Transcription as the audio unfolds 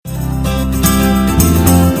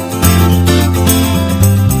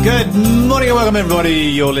Welcome, everybody.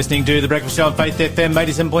 You're listening to The Breakfast Show on Faith FM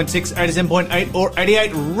 87.6, 87.8 or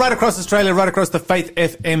 88 right across Australia, right across the Faith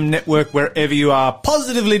FM network, wherever you are.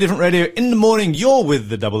 Positively Different Radio in the morning. You're with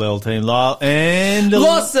the Double L team, Lyle and...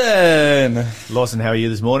 Lawson! Lawson, how are you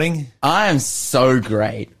this morning? I am so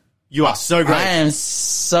great. You are so great. I am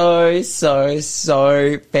so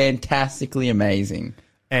fantastically amazing.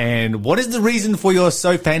 And what is the reason for your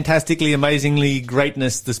so fantastically, amazingly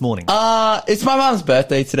greatness this morning? It's my mum's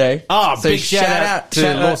birthday today. Oh, so big shout out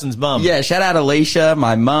to Lawson's mum. Yeah, shout out Alicia,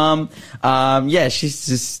 my mum. Yeah, she's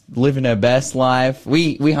just living her best life.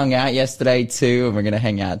 We hung out yesterday too, and we're going to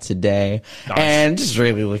hang out today. Nice. And just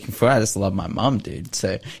really looking forward. I just love my mum, dude.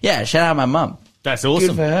 So yeah, shout out my mum. That's awesome.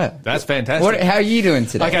 Good for her. That's fantastic. How are you doing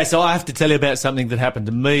today? Okay, so I have to tell you about something that happened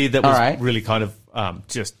to me that was really kind of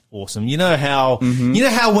just awesome. You know how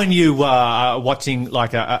when you are watching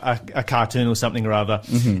like a cartoon or something or other,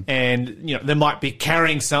 and you know they might be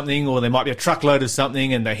carrying something or there might be a truckload of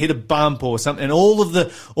something and they hit a bump or something, and all of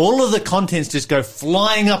the contents just go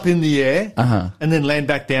flying up in the air and then land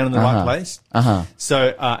back down in the right place.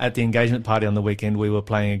 So at the engagement party on the weekend, we were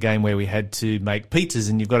playing a game where we had to make pizzas,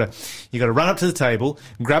 and you've got to run up to the table,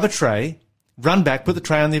 grab a tray, run back, put the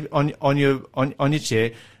tray on your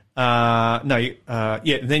chair.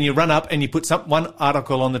 Then you run up and you put one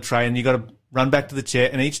article on the tray, and you got to run back to the chair,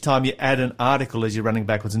 and each time you add an article as you're running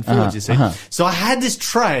backwards and forwards, you see. So I had this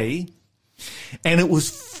tray, and it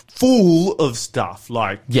was full of stuff,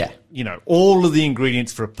 like, you know, all of the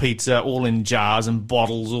ingredients for a pizza, all in jars and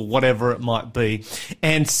bottles or whatever it might be.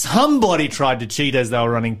 And somebody tried to cheat as they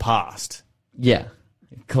were running past. Yeah.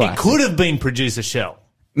 Classic. It could have been producer Shell.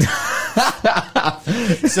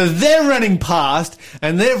 So they're running past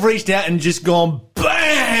and they've reached out and just gone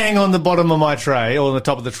bang on the bottom of my tray or on the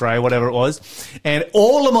top of the tray, whatever it was. And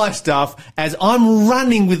all of my stuff, as I'm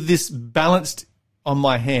running with this balanced on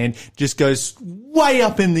my hand, just goes way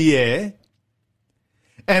up in the air.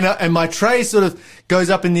 And my tray sort of goes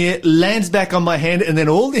up in the air, lands back on my hand, and then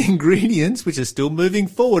all the ingredients, which are still moving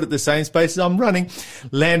forward at the same space as I'm running,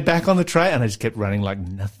 land back on the tray, and I just kept running like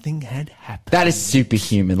nothing had happened. That is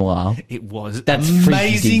superhuman, Lyle. It was. That's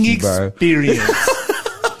amazing experience.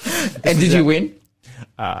 And did you win?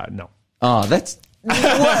 No. Oh, that's... what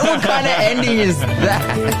kind of ending is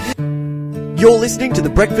that? You're listening to the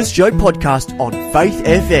Breakfast Show podcast on Faith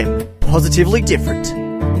FM. Positively different.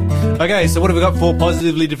 Okay, so what have we got for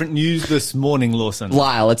positively different news this morning, Lawson?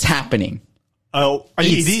 Lyle, it's happening. Oh, it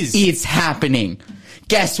is? It's happening.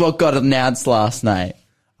 Guess what got announced last night?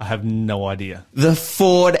 I have no idea. The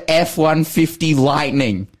Ford F-150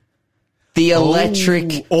 Lightning. The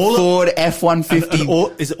electric Ford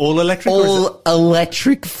F-150. Is it all electric? All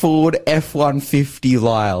electric Ford F-150,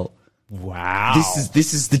 Lyle. Wow.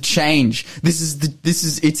 This is the change.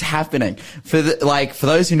 It's happening. For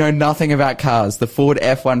those who know nothing about cars, the Ford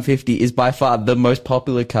F-150 is by far the most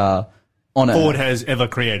popular car on Earth. Ford has ever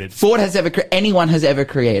created. Anyone has ever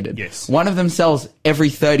created. Yes. One of them sells every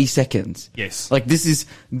 30 seconds. Yes. Like this is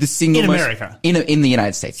the single in most... America. In the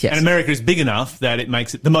United States, yes. And America is big enough that it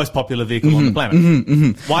makes it the most popular vehicle on the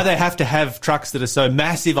planet. Why they have to have trucks that are so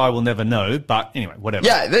massive, I will never know. But anyway, whatever.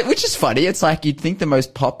 Yeah, which is funny. It's like you'd think the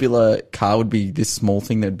most popular car would be this small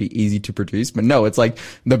thing that would be easy to produce. But no, it's like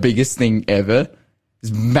the biggest thing ever.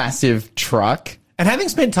 This massive truck. And having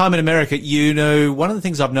spent time in America, you know, one of the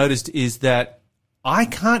things I've noticed is that I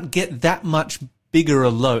can't get that much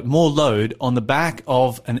more load on the back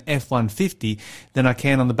of an F-150 than I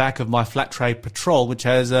can on the back of my flat tray Patrol, which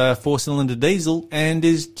has a 4-cylinder diesel and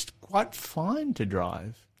is quite fine to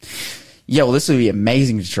drive. Yeah, well, this would be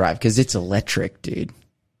amazing to drive because it's electric, dude.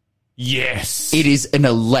 Yes. It is an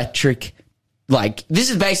electric, like,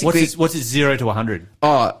 this is basically... What's it 0 to 100?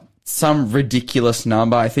 Oh, some ridiculous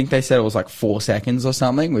number. I think they said it was like 4 seconds or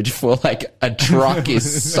something, which for like a truck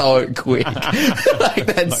is so quick. Like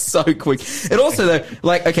that's so quick. It also though,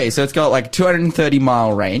 like, okay, so it's got like 230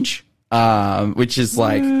 mile range, which is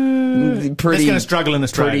like pretty. That's going to struggle in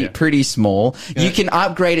Australia. Pretty small. Yeah. You can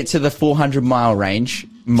upgrade it to the 400 mile range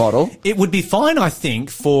model. It would be fine, I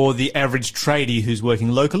think, for the average tradie who's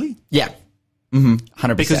working locally. Yeah.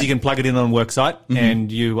 100%. Because you can plug it in on a work site and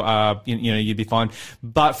you'd be fine.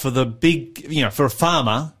 But for the big, for a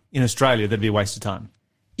farmer in Australia, that'd be a waste of time.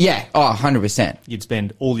 Yeah. Oh, 100%. You'd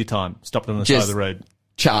spend all your time stopped on the side of the road.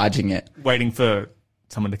 Charging it. Waiting for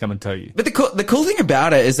someone to come and tow you. But the cool thing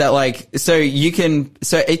about it is that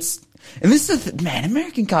and this is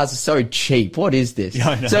American cars are so cheap. What is this?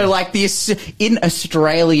 Yeah, I know. So in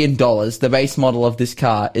Australian dollars, the base model of this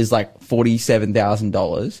car is like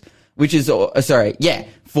 $47,000. Which is,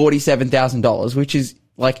 $47,000, which is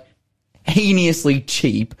like heinously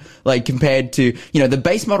cheap, like compared to, the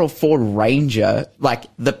base model Ford Ranger, like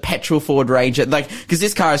the petrol Ford Ranger, like, cause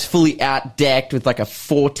this car is fully outdecked with like a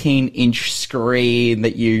 14-inch screen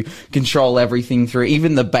that you control everything through.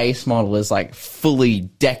 Even the base model is like fully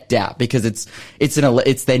decked out because it's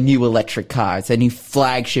their new electric car. It's their new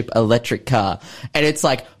flagship electric car. And it's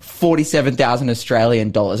like 47,000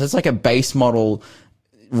 Australian dollars. It's like a base model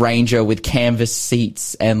Ranger with canvas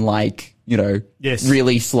seats and like,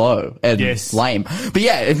 really slow and lame. But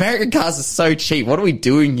yeah, American cars are so cheap. What are we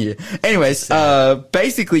doing here? Anyways,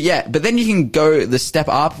 basically, yeah. But then you can go the step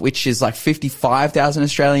up, which is like 55,000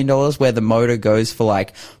 Australian dollars, where the motor goes for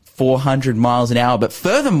like 400 miles an hour. But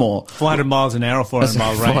furthermore, 400 miles an hour, 400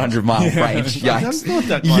 mile range. 400 mile range. Yikes.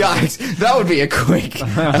 Yikes. That would be a quick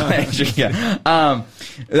electric.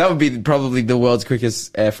 That would be probably the world's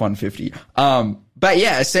quickest F-150. But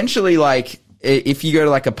yeah, essentially, like, if you go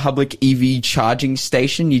to like a public EV charging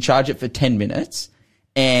station, you charge it for 10 minutes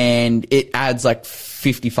and it adds like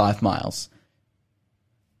 55 miles.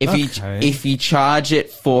 If you charge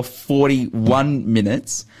it for 41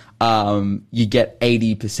 minutes, you get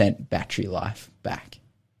 80% battery life back.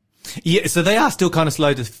 Yeah, so they are still kind of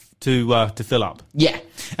slow to fill up. Yeah.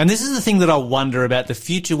 And this is the thing that I wonder about the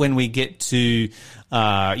future when we get to,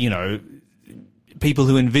 people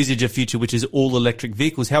who envisage a future which is all electric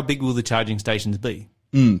vehicles. How big will the charging stations be?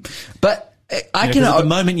 But at the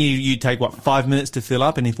moment you take 5 minutes to fill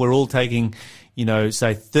up, and if we're all taking,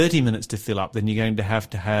 say 30 minutes to fill up, then you're going to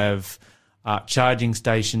have charging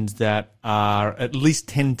stations that are at least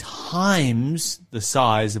 10 times the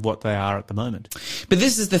size of what they are at the moment. But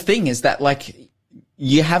this is the thing, is that like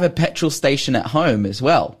you have a petrol station at home as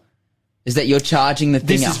well. Is that you're charging the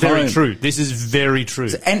thing at home. This is very true.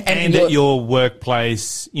 So, and at your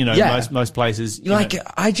workplace, most places.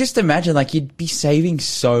 I just imagine like you'd be saving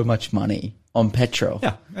so much money on petrol.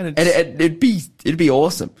 Yeah. And it'd be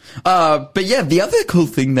awesome. But yeah, the other cool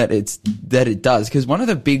thing that it does, because one of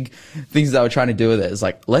the big things that we're trying to do with it is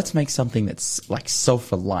like, let's make something that's like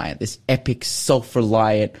self-reliant, this epic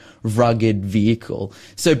self-reliant, rugged vehicle.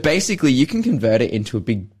 So basically you can convert it into a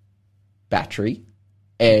big battery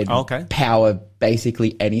and power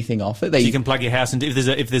basically anything off it. So you can plug your house into,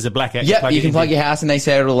 if there's a blackout. Yeah, you can plug your house, and they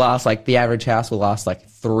say it'll last like, the average house will last like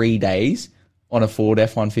 3 days on a Ford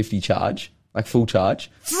F-150 charge, like full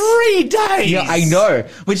charge. 3 days. Yeah, I know.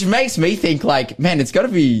 Which makes me think like, man, it's got to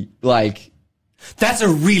be like. That's a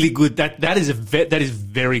really good. That is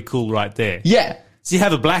very cool right there. Yeah. So you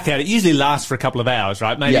have a blackout. It usually lasts for a couple of hours,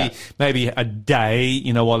 right? Maybe a day,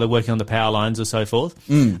 while they're working on the power lines or so forth.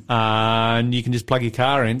 And you can just plug your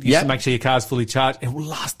car in. Just make sure your car's fully charged. It will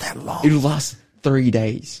last that long. It'll last 3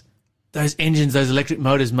 days. Those engines, those electric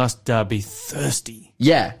motors must be thirsty.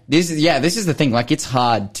 Yeah. This is the thing. Like, it's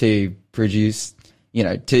hard to produce,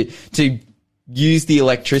 to use the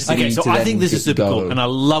electricity. Okay, so I think this is super cool, and I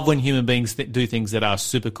love when human beings do things that are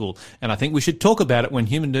super cool, and I think we should talk about it when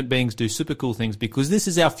human beings do super cool things, because this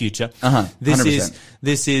is our future. 100%.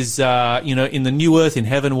 This is in the new earth, in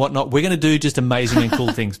heaven, whatnot. We're going to do just amazing and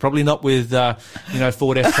cool things. Probably not with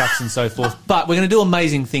Ford F trucks and so forth, but we're going to do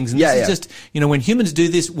amazing things. And this is just when humans do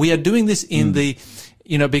this, we are doing this in the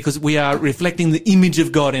because we are reflecting the image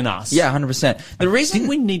of God in us. Yeah, 100%. The reason I think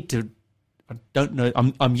we need to. I don't know.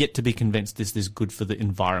 I'm yet to be convinced this is good for the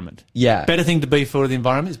environment. Yeah. Better thing to be for the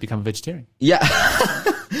environment is become a vegetarian. Yeah.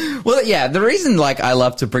 Well, yeah, the reason I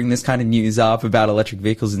love to bring this kind of news up about electric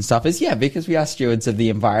vehicles and stuff is because we are stewards of the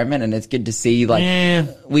environment, and it's good to see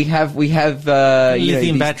we have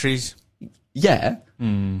lithium batteries. Yeah.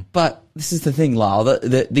 But this is the thing, Lyle,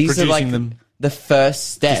 these are like the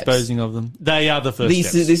first steps. Disposing of them. They are the first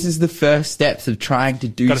steps. This is the first steps of trying to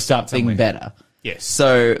do something better. Yes.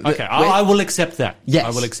 So okay, I will accept that. Yes, I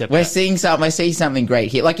will accept we're seeing something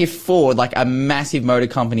great here. Like if Ford, like a massive motor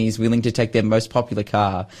company, is willing to take their most popular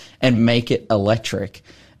car and make it electric,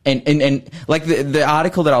 and like the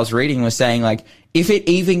article that I was reading was saying, like, if it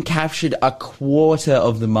even captured a quarter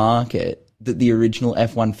of the market that the original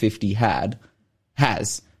F-150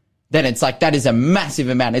 has, then it's like, that is a massive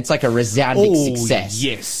amount. It's like a resounding success.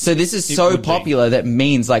 Yes. So this is so popular that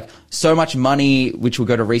means like so much money, which will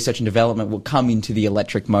go to research and development, will come into the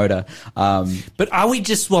electric motor. But are we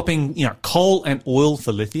just swapping, coal and oil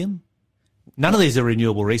for lithium? None of these are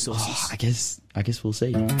renewable resources. I guess we'll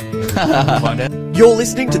see. We'll find out. You're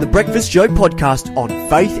listening to the Breakfast Show podcast on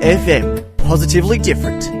Faith FM. Positively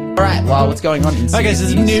different. All right, well, what's going on? So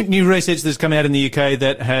there's new research that's come out in the UK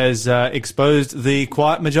that has exposed the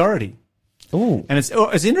quiet majority. Ooh. And it's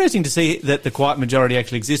interesting to see that the quiet majority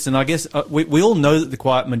actually exists. And I guess we all know that the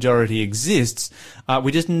quiet majority exists.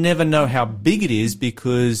 We just never know how big it is,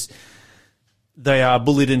 because they are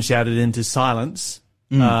bullied and shouted into silence.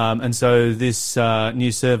 And so this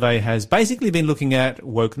new survey has basically been looking at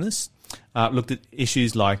wokeness, looked at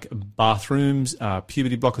issues like bathrooms,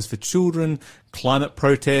 puberty blockers for children, climate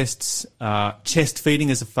protests, chest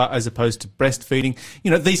feeding as opposed to breastfeeding.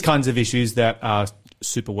 These kinds of issues that are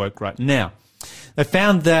super woke right now. They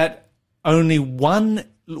found that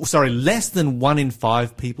less than 1 in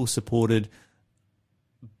 5 people supported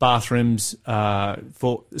bathrooms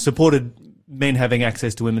supported men having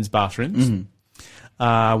access to women's bathrooms.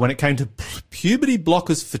 When it came to puberty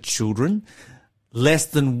blockers for children, less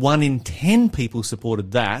than 1 in 10 people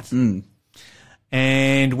supported that.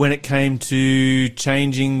 And when it came to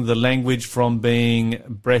changing the language from being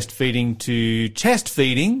breastfeeding to chest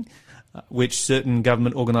feeding, which certain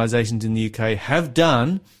government organisations in the UK have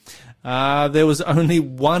done, there was only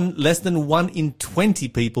less than 1 in 20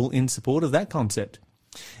 people in support of that concept.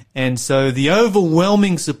 And so the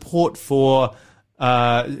overwhelming support for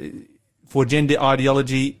gender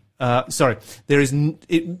ideology,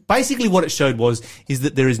 basically what it showed is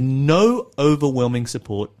that there is no overwhelming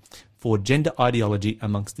support for gender ideology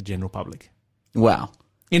amongst the general public. Wow.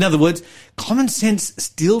 In other words, common sense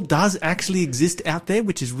still does actually exist out there,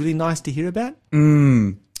 which is really nice to hear about.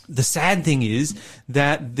 The sad thing is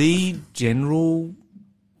that the general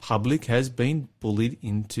public has been bullied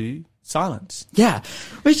into silence. Yeah.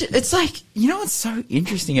 Which it's like, what's so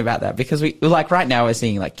interesting about that? Because right now we're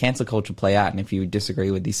seeing cancel culture play out, and if you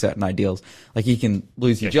disagree with these certain ideals, you can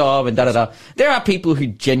lose your job and da-da-da. There are people who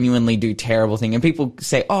genuinely do terrible things, and people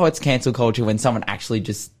say, oh, it's cancel culture when someone actually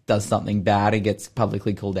just does something bad and gets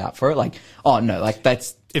publicly called out for it.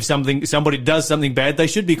 That's... If somebody does something bad, they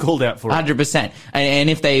should be called out for it. 100%. And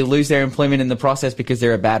if they lose their employment in the process because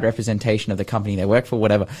they're a bad representation of the company they work for,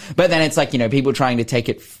 whatever. But then it's people trying to take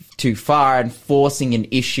it too far and forcing an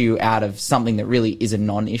issue out of something that really is a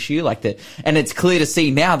non-issue like that. And it's clear to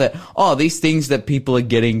see now that, these things that people are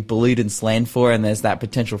getting bullied and slandered for, and there's that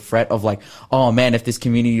potential threat of oh man, if this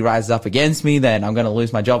community rises up against me, then I'm going to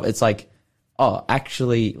lose my job. It's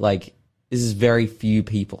actually, this is very few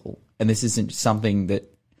people. And this isn't something that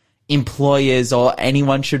employers or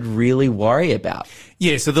anyone should really worry about.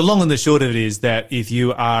 Yeah, so the long and the short of it is that if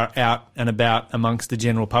you are out and about amongst the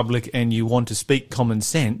general public and you want to speak common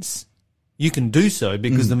sense, you can do so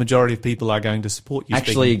because the majority of people are going to support you.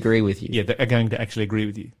 Agree with you. Yeah, they are going to actually agree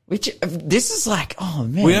with you. Which, this is oh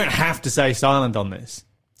man. We don't have to stay silent on this.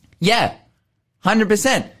 Yeah,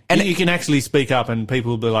 100%. And you can actually speak up and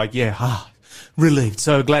people will be like, relieved.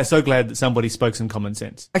 So glad that somebody spoke some common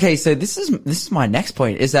sense. Okay, so this is my next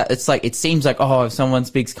point, is that it's it seems if someone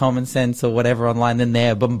speaks common sense or whatever online, then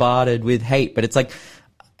they're bombarded with hate. But it's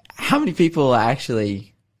how many people are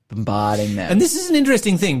actually bombarding them? And this is an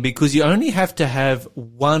interesting thing because you only have to have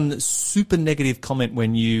one super negative comment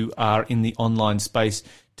when you are in the online space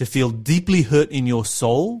to feel deeply hurt in your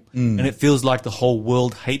soul, and it feels like the whole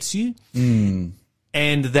world hates you.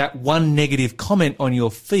 And that one negative comment on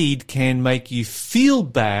your feed can make you feel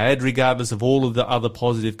bad regardless of all of the other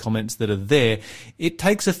positive comments that are there. It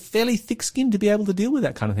takes a fairly thick skin to be able to deal with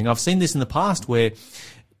that kind of thing. I've seen this in the past where,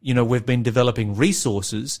 we've been developing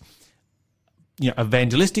resources,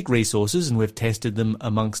 evangelistic resources, and we've tested them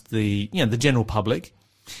amongst the general public.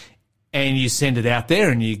 And you send it out there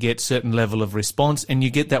and you get certain level of response, and you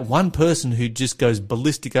get that one person who just goes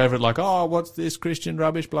ballistic over it what's this Christian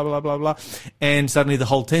rubbish, blah, blah, blah, blah. And suddenly the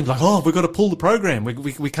whole team's we've got to pull the program.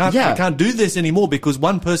 We can't do this anymore because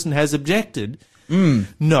one person has objected.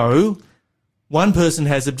 No, one person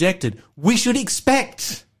has objected. We should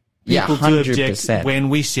expect people to object when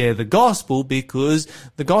we share the gospel because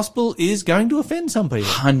the gospel is going to offend some people.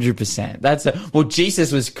 100%.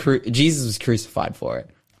 Jesus was crucified for it.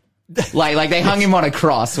 They hung him on a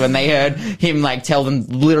cross when they heard him tell them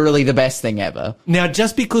literally the best thing ever. Now,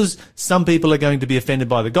 just because some people are going to be offended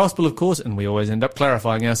by the gospel, of course, and we always end up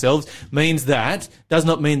clarifying ourselves, does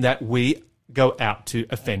not mean that we go out to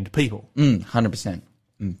offend people. 100%.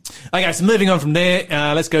 Okay, so moving on from there,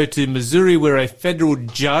 let's go to Missouri, where a federal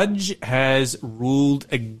judge has ruled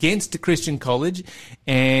against a Christian college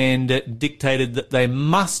and dictated that they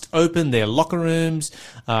must open their locker rooms,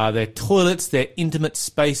 their toilets, their intimate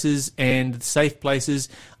spaces and safe places,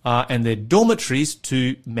 and their dormitories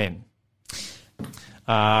to men.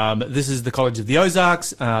 This is the College of the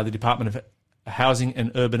Ozarks. The Department of Housing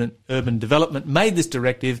and Urban Development made this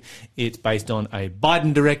directive. It's based on a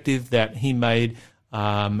Biden directive that he made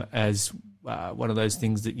as one of those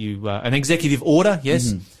things that an executive order,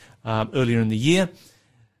 yes, earlier in the year.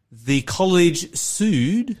 The college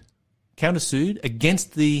countersued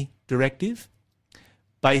against the directive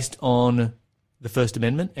based on the First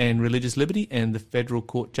Amendment and religious liberty, and the federal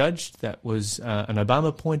court judge that was an Obama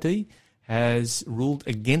appointee has ruled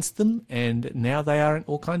against them, and now they are in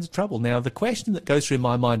all kinds of trouble. Now, the question that goes through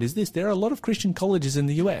my mind is this. There are a lot of Christian colleges in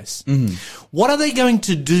the US. What are they going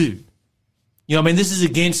to do? You know, I mean, this is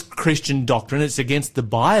against Christian doctrine. It's against the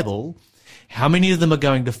Bible. How many of them are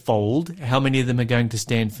going to fold? How many of them are going to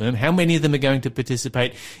stand firm? How many of them are going to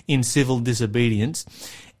participate in civil disobedience?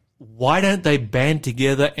 Why don't they band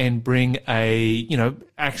together and bring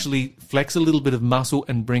actually flex a little bit of muscle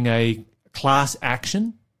and bring a class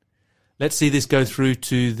action? Let's see this go through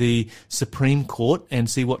to the Supreme Court and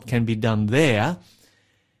see what can be done there.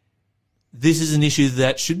 This is an issue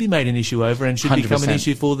that should be made an issue over and should 100%. Become an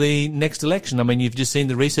issue for the next election. I mean, you've just seen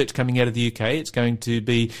the research coming out of the UK. It's going to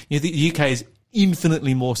be, the UK is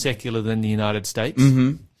infinitely more secular than the United States.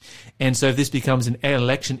 And so if this becomes an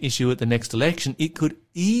election issue at the next election, it could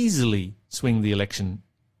easily swing the election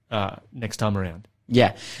next time around.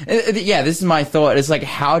 Yeah. This is my thought. It's like,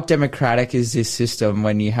 how democratic is this system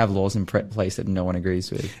when you have laws in place that no one agrees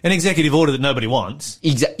with? An executive order that nobody wants.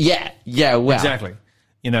 Yeah. Well. Exactly.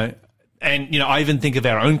 And I even think of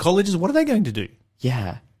our own colleges. What are they going to do?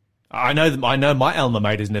 Yeah. I know my alma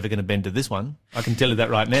mater is never going to bend to this one. I can tell you that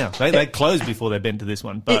right now. They close before they bend to this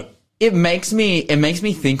one. But it makes me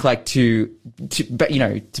think like to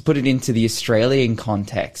put it into the Australian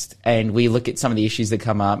context, and we look at some of the issues that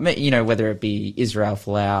come up, whether it be Israel,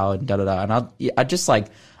 Folau, and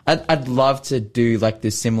and I'd love to do like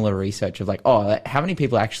this similar research of like, how many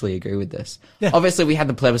people actually agree with this? Yeah. Obviously, we had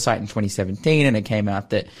the plebiscite in 2017, and it came out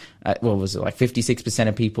that, 56%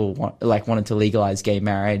 of people wanted to legalize gay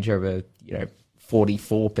marriage over,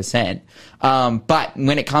 44%. But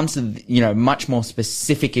when it comes to, much more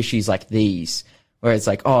specific issues like these, where it's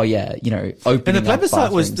like, opening and the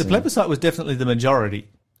plebiscite was definitely the majority.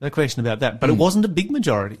 No question about that. But it wasn't a big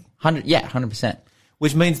majority. 100%.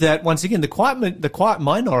 Which means that, once again, the quiet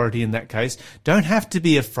minority in that case don't have to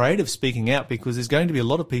be afraid of speaking out, because there's going to be a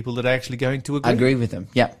lot of people that are actually going to agree. I agree with them.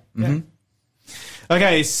 Yeah. Mm-hmm.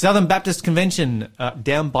 Okay, Southern Baptist Convention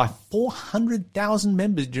down by 400,000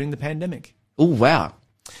 members during the pandemic. Oh, wow.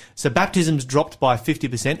 So baptisms dropped by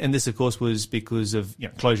 50%, and this, of course, was because of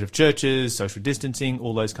closure of churches, social distancing,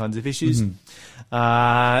 all those kinds of issues. They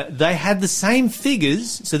had the same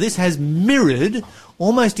figures, so this has mirrored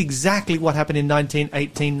almost exactly what happened in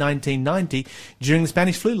 1918, 1990 during the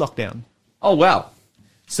Spanish flu lockdown. Oh, wow.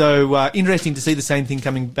 So interesting to see the same thing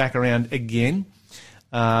coming back around again.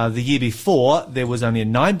 The year before, there was only a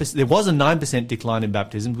 9% decline in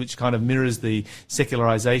baptism, which kind of mirrors the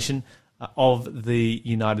secularization of the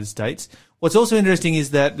United States. What's also interesting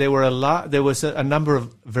is that there was a number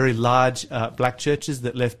of very large black churches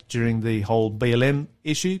that left during the whole BLM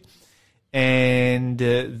issue, and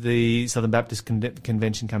the Southern Baptist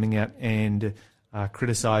Convention coming out and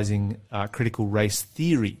criticizing critical race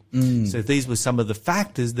theory. So these were some of the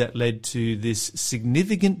factors that led to this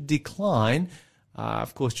significant decline.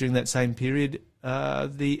 Of course, during that same period, our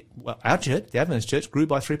church, the Adventist Church, grew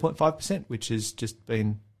by 3.5%, which has just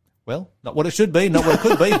been, not what it should be, not what it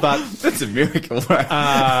could be, but that's a miracle,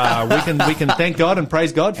 right? we can thank God and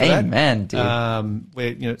praise God for that. Amen, dude.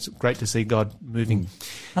 It's great to see God moving.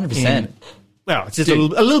 100%. Well, it's just a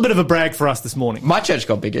little bit of a brag for us this morning. My church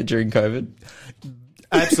got bigger during COVID.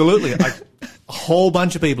 Absolutely. A whole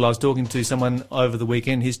bunch of people. I was talking to someone over the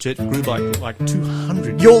weekend. His church grew by like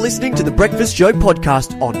 200. You're listening to the Breakfast Show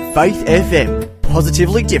podcast on Faith FM.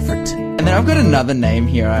 Positively different. And then I've got another name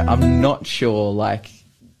here. I'm not sure,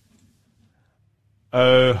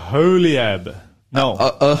 Oholiab. No.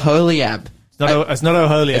 Oholiab. It's not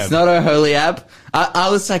Oholiab. It's not Oholiab. I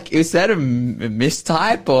was like, is that a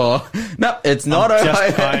mistype or... No, it's not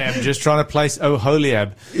Oholiab. I am just trying to place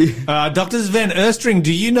Oholiab. Dr. Sven Erstring,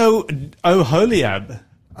 do you know Oholiab?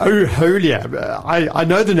 Oholiab. I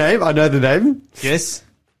know the name. Yes.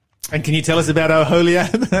 And can you tell us about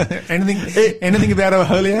Oholiab? Anything about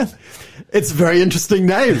Oholiab? It's a very interesting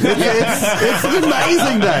name. It's an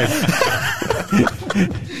amazing name.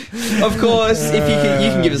 Of course, if you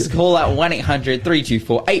can give us a call at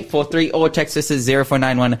 1-800-324-843 or text us at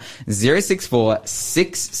 0491 064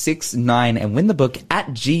 669 and win the book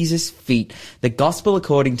At Jesus' Feet, The Gospel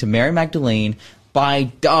According to Mary Magdalene by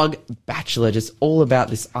Doug Batchelor. Just all about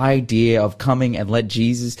this idea of coming and letting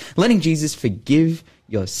Jesus forgive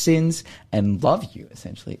your sins and love you,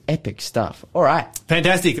 essentially. Epic stuff. All right.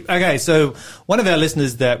 Fantastic. Okay, so one of our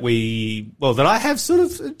listeners that I have sort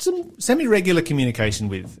of some semi-regular communication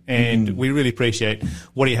with, and we really appreciate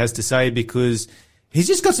what he has to say, because he's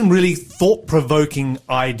just got some really thought-provoking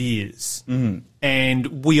ideas.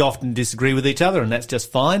 And we often disagree with each other, and that's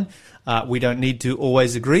just fine. We don't need to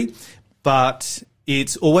always agree. but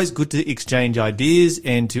it's always good to exchange ideas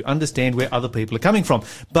and to understand where other people are coming from.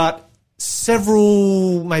 But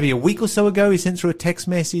maybe a week or so ago, he sent through a text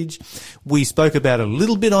message. We spoke about it a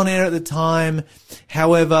little bit on air at the time.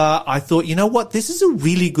 However, I thought, you know what? This is a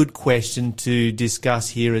really good question to discuss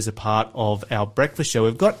here as a part of our breakfast show.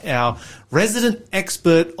 We've got our resident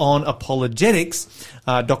expert on apologetics,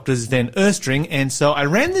 Dr. Sven Östring. And so I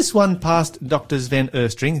ran this one past Dr. Sven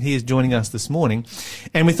Östring. He is joining us this morning.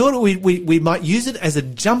 And we thought we might use it as a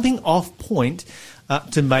jumping off point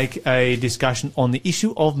to make a discussion on the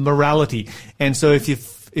issue of morality. And so if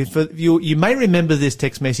you may remember this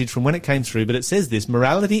text message from when it came through, but it says this: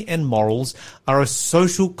 morality and morals are a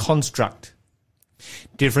social construct.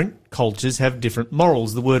 Different cultures have different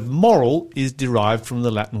morals. The word moral is derived from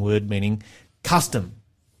the Latin word meaning custom.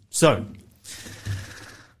 So,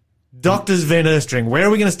 Dr. Sven Östring, where are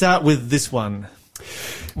we going to start with this one?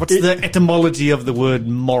 What's the etymology of the word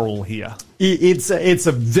moral here? It's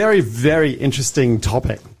a very, very interesting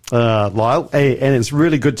topic, Lyle, and it's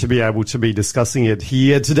really good to be able to be discussing it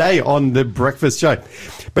here today on the Breakfast Show.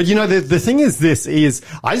 But, you know, the thing is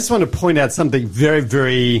I just want to point out something very,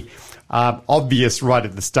 very obvious right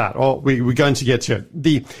at the start. We're going to get to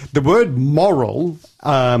it. The word moral,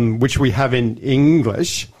 which we have in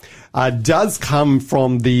English, does come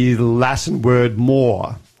from the Latin word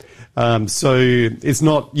more. So it's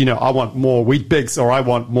not, you know, I want more Weet-Bix or I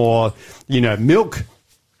want more, you know, milk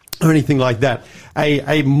or anything like that.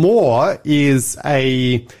 A more is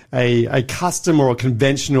a custom or a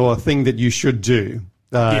convention or a thing that you should do.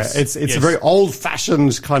 It's a very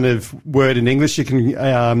old-fashioned kind of word in English. You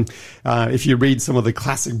can, if you read some of the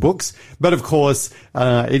classic books, but of course,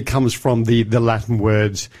 it comes from the Latin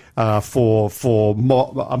word for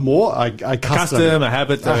more, a custom, a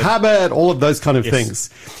habit, all of those kind of things.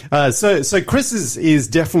 So Chris is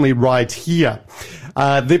definitely right here.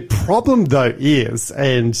 The problem though is,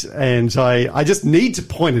 and I just need to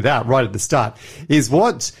point it out right at the start, is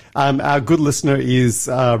what our good listener is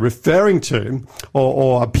referring to,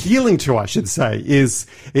 or appealing to, I should say, is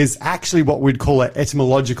actually what we'd call an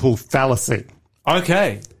etymological fallacy.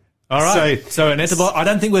 Okay. All right. So I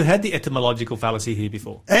don't think we've had the etymological fallacy here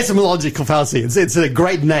before. Etymological fallacy. It's a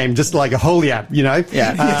great name, just like a holy app, you know?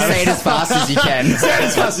 Yeah. Say it as fast as you can. Say it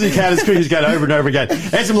as fast as you can, as quick as you can, over and over again.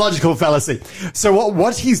 Etymological fallacy. So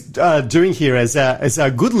what he's doing here as our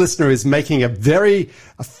good listener is making a very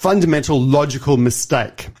fundamental logical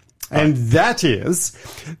mistake. And that is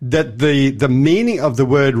that the meaning of the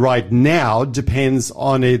word right now depends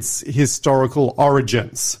on its historical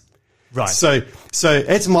origins. Right. So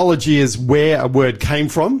etymology is where a word came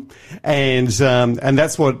from, and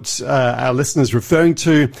that's what our listener's referring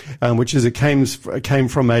to, which is it came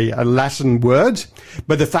from a Latin word.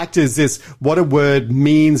 But the fact is this: what a word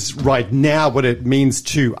means right now, what it means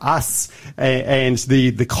to us, and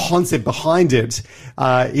the concept behind it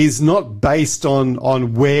is not based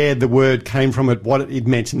on where the word came from, what it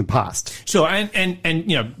meant in the past. Sure, and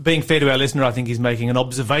you know, being fair to our listener, I think he's making an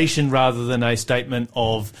observation rather than a statement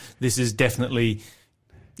of this is definitely,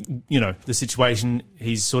 you know, the situation.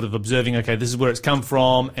 He's sort of observing, okay, this is where it's come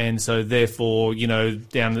from, and so therefore, you know,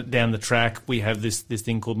 down the track we have this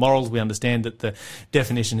thing called morals. We understand that the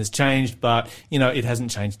definition has changed, but you know, it hasn't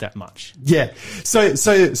changed that much. Yeah. So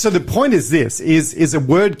the point is this: is a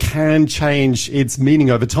word can change its meaning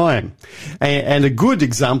over time, and a good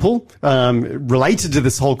example related to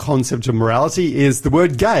this whole concept of morality is the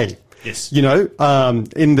word gay. Yes. You know,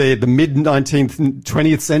 in the mid-19th,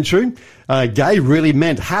 20th century, gay really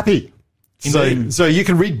meant happy. So you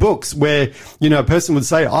can read books where, you know, a person would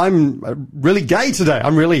say, I'm really gay today.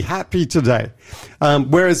 I'm really happy today.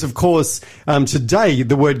 Whereas, of course, today,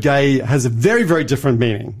 the word gay has a very, very different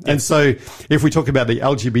meaning. Yes. And so if we talk about the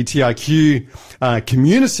LGBTIQ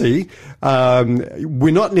community,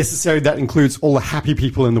 we're not necessarily that includes all the happy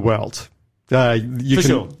people in the world.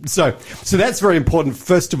 Sure. So that's very important,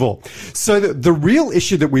 first of all. So the real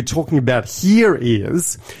issue that we're talking about here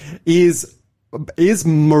is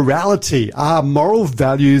morality. Are moral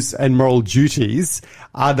values and moral duties,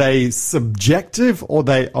 are they subjective or are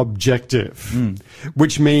they objective?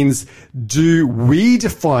 Which means, do we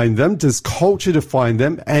define them? Does culture define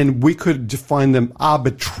them? And we could define them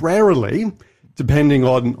arbitrarily, depending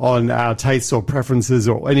on our tastes or preferences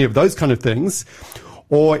or any of those kind of things.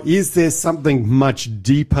 Or is there something much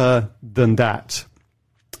deeper than that?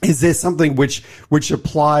 Is there something which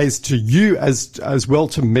applies to you as well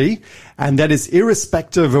to me, and that is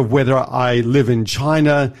irrespective of whether I live in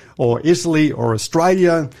China or Italy or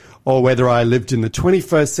Australia or whether I lived in the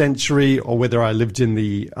 21st century, or whether I lived in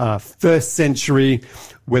the first century,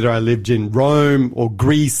 whether I lived in Rome or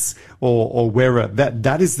Greece or wherever.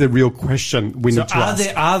 That is the real question we need to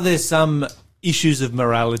ask. Are there some issues of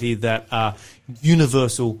morality that are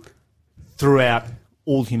universal throughout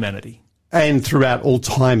all humanity? And throughout all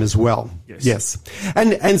time as well. Yes.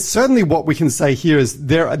 And certainly what we can say here is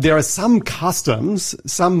there are some customs,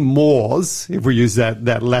 some mores, if we use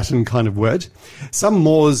that Latin kind of word, some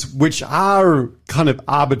mores which are kind of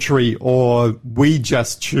arbitrary or we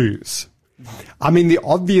just choose. I mean, the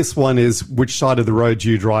obvious one is which side of the road do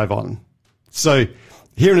you drive on? So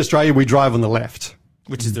here in Australia, we drive on the left.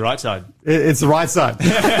 Which is the right side. It's the right side.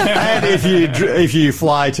 And if you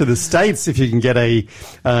fly to the States, if you can get a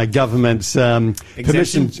government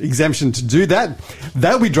exemption to do that,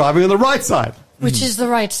 they'll be driving on the right side. Which is the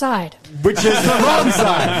right side. Which is the wrong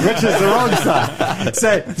side. Which is the wrong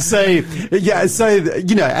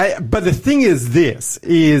side. But the thing is this,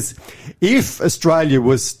 is if Australia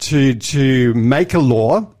was to make a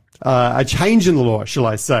law, a change in the law, shall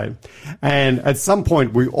I say, and at some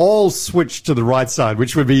point we all switch to the right side,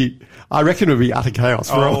 which would be, I reckon it would be utter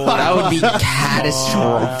chaos for a while. That would be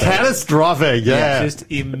catastrophic. Catastrophic, yeah.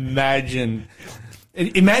 Just imagine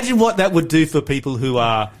what that would do for people who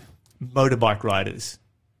are motorbike riders.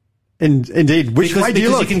 Indeed. Which way do you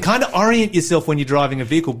look? Because you can kind of orient yourself when you're driving a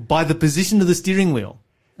vehicle by the position of the steering wheel.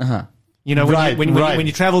 Uh-huh. You know, when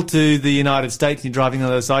you travel to the United States and you're driving on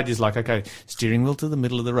the other side, you're just like, okay, steering wheel to the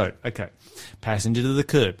middle of the road. Okay. Passenger to the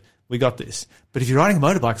curb. We got this. But if you're riding a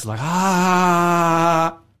motorbike, it's like,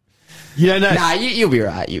 You don't know. Nah, you'll be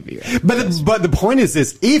right. You'll be right. But the point is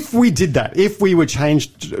this: if we did that, if we were to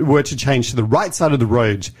change to the right side of the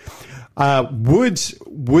road,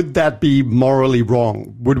 would that be morally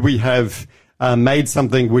wrong? Would we have made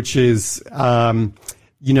something which is, morally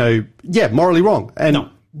wrong? And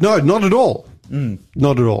no, not at all.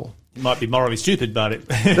 Not at all. It might be morally stupid, but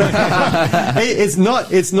it's not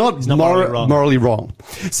morally wrong.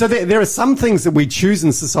 So there are some things that we choose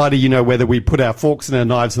in society, whether we put our forks and our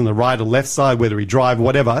knives on the right or left side, whether we drive,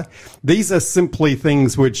 whatever. These are simply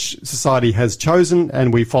things which society has chosen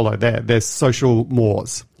and we follow. They're social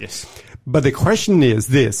mores. Yes. But the question is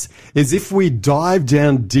if we dive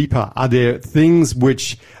down deeper, are there things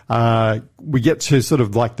which we get to sort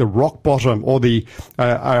of like the rock bottom or the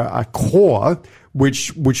a core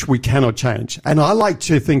which we cannot change? And I like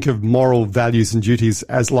to think of moral values and duties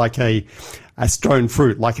as like a stone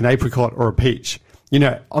fruit, like an apricot or a peach.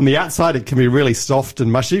 On the outside, it can be really soft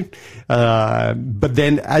and mushy. But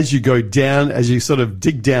then as you go down, as you sort of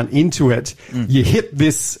dig down into it, you hit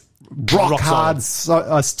this rock hard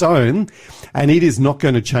stone, and it is not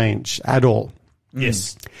going to change at all.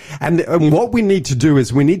 Yes. And what we need to do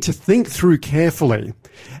is we need to think through carefully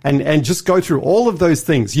and just go through all of those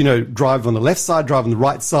things, drive on the left side, drive on the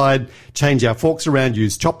right side, change our forks around,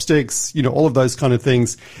 use chopsticks, all of those kind of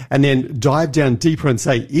things, and then dive down deeper and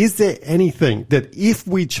say, is there anything that if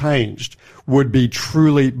we changed would be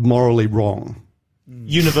truly morally wrong?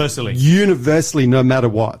 Universally, no matter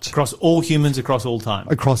what. Across all humans, across all time.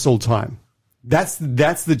 Across all time. That's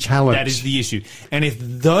the challenge. That is the issue. And if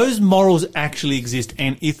those morals actually exist,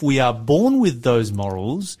 and if we are born with those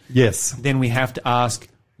morals, yes, then we have to ask,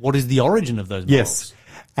 what is the origin of those morals? Yes.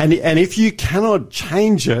 And if you cannot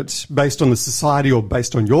change it based on the society or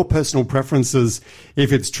based on your personal preferences,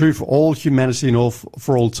 if it's true for all humanity and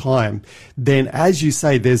for all time, then as you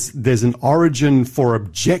say, there's an origin for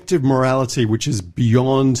objective morality which is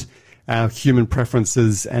beyond our human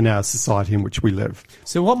preferences and our society in which we live.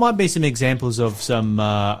 So, what might be some examples of some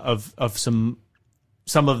of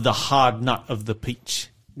the hard nut of the peach,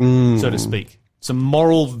 so to speak? Some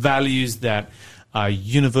moral values that are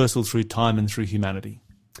universal through time and through humanity.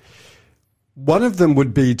 One of them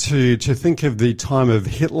would be to think of the time of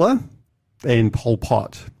Hitler and Pol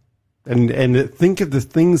Pot, and think of the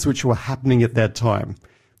things which were happening at that time,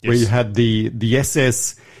 where you had the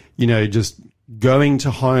SS, just going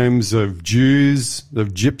to homes of Jews, of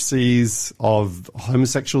gypsies, of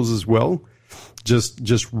homosexuals as well,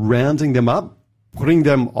 just rounding them up, putting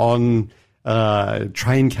them on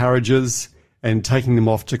train carriages and taking them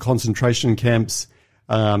off to concentration camps,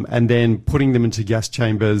 and then putting them into gas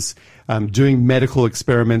chambers, doing medical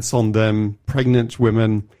experiments on them, pregnant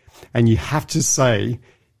women. And you have to say,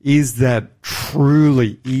 is that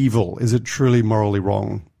truly evil? Is it truly morally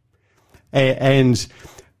wrong? And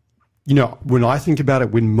when I think about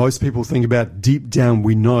it, when most people think about it, deep down,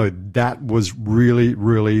 we know that was really,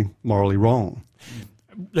 really morally wrong.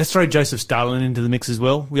 let's throw Joseph Stalin into the mix as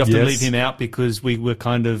well. We often leave him out because we were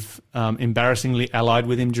kind of embarrassingly allied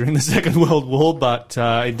with him during the Second World War, but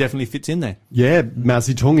it definitely fits in there. Yeah, Mao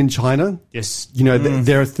Zedong in China. Yes.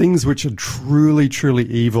 There are things which are truly, truly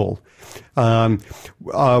evil.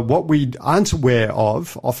 What we aren't aware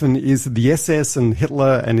of often is that the SS and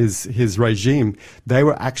Hitler and his regime, they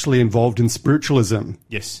were actually involved in spiritualism.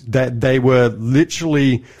 Yes. That they were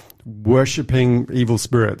literally worshipping evil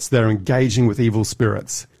spirits. They're engaging with evil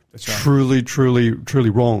spirits. That's right. Truly, truly,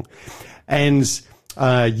 truly wrong. And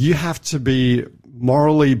you have to be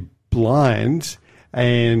morally blind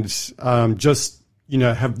and just,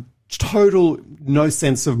 have total no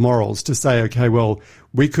sense of morals to say, okay, well,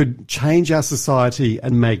 we could change our society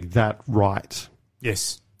and make that right.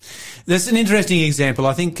 Yes. That's an interesting example.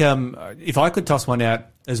 I think if I could toss one out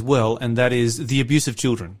as well, and that is the abuse of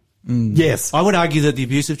children. Yes. I would argue that the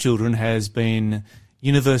abuse of children has been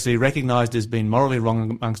universally recognised as being morally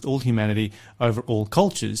wrong amongst all humanity over all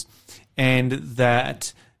cultures, and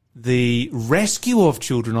that the rescue of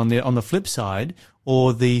children on the flip side,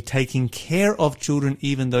 or the taking care of children,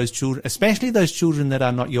 even those children, especially those children that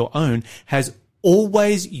are not your own, has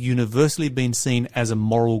always universally been seen as a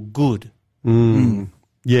moral good.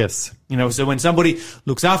 Yes. So when somebody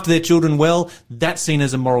looks after their children well, that's seen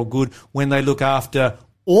as a moral good. When they look after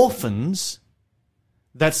orphans,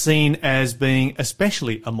 that's seen as being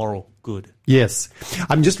especially a moral good. Yes.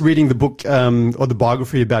 I'm just reading the book or the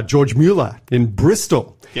biography about George Mueller in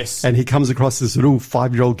Bristol. Yes. And he comes across this little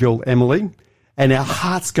 5-year-old girl, Emily, and our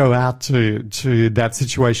hearts go out to that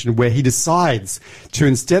situation where he decides to,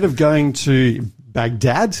 instead of going to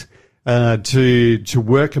Baghdad to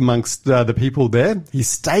work amongst the people there, he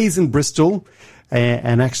stays in Bristol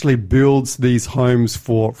and actually builds these homes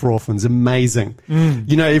for orphans. Amazing.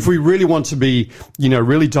 If we really want to be,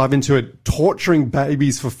 really dive into it, torturing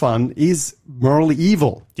babies for fun is morally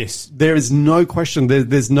evil. Yes. There is no question.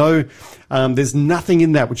 There's nothing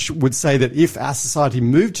in that which would say that if our society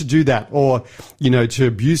moved to do that or, to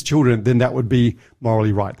abuse children, then that would be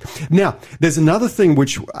morally right. Now, there's another thing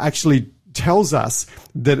which actually tells us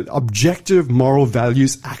that objective moral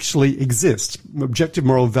values actually exist. Objective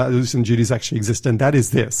moral values and duties actually exist, and that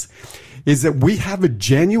is this, is that we have a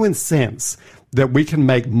genuine sense that we can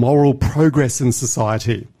make moral progress in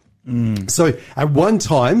society. So at one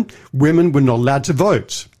time, women were not allowed to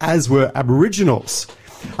vote, as were Aboriginals.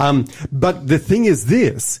 But the thing is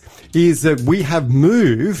this, is that we have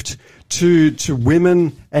moved to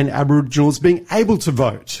women and Aboriginals being able to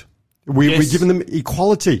vote. We've given them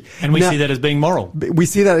equality. And we see that as being moral. We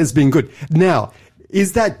see that as being good. Now,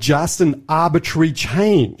 is that just an arbitrary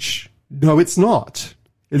change? No, it's not.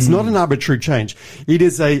 It's not an arbitrary change.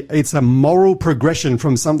 It's a moral progression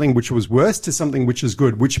from something which was worse to something which is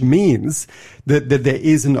good, which means that there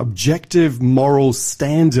is an objective moral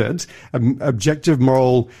standard, an objective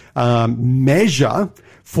moral measure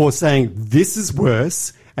for saying this is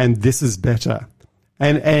worse and this is better.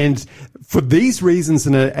 And for these reasons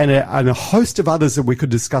and a host of others that we could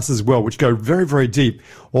discuss as well, which go very, very deep,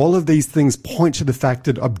 all of these things point to the fact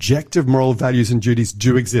that objective moral values and duties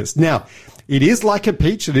do exist. Now, it is like a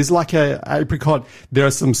peach. It is like a apricot. There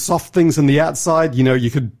are some soft things on the outside. You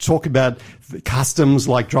could talk about customs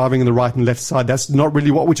like driving on the right and left side. That's not really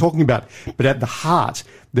what we're talking about. But at the heart,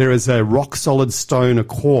 there is a rock solid stone, a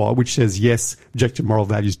core, which says, yes, objective moral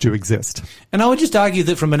values do exist. And I would just argue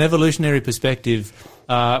that from an evolutionary perspective,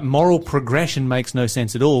 moral progression makes no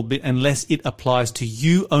sense at all unless it applies to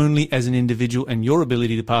you only as an individual and your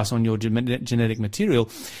ability to pass on your genetic material.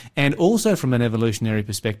 And also from an evolutionary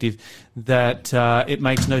perspective, that it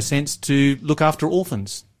makes no sense to look after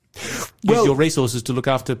orphans. Use your resources to look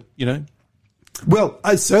after, Well,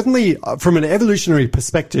 certainly from an evolutionary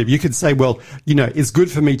perspective, you could say, it's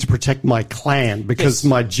good for me to protect my clan because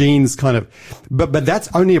my genes but that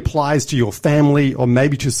only applies to your family or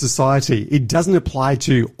maybe to society. It doesn't apply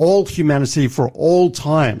to all humanity for all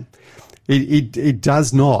time. It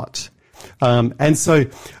does not. And so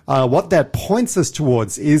what that points us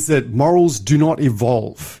towards is that morals do not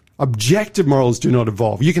evolve. Objective morals do not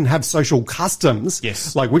evolve. You can have social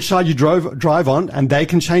customs, like which side you drive on, and they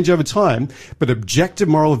can change over time, but objective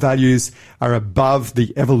moral values are above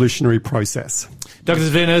the evolutionary process. Dr.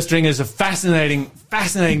 Sven Oestringer, is a fascinating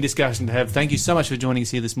discussion to have. Thank you so much for joining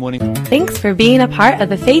us here this morning. Thanks for being a part of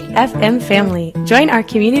the Faith FM family. Join our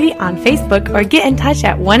community on Facebook or get in touch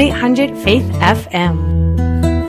at 1-800-FAITH-FM.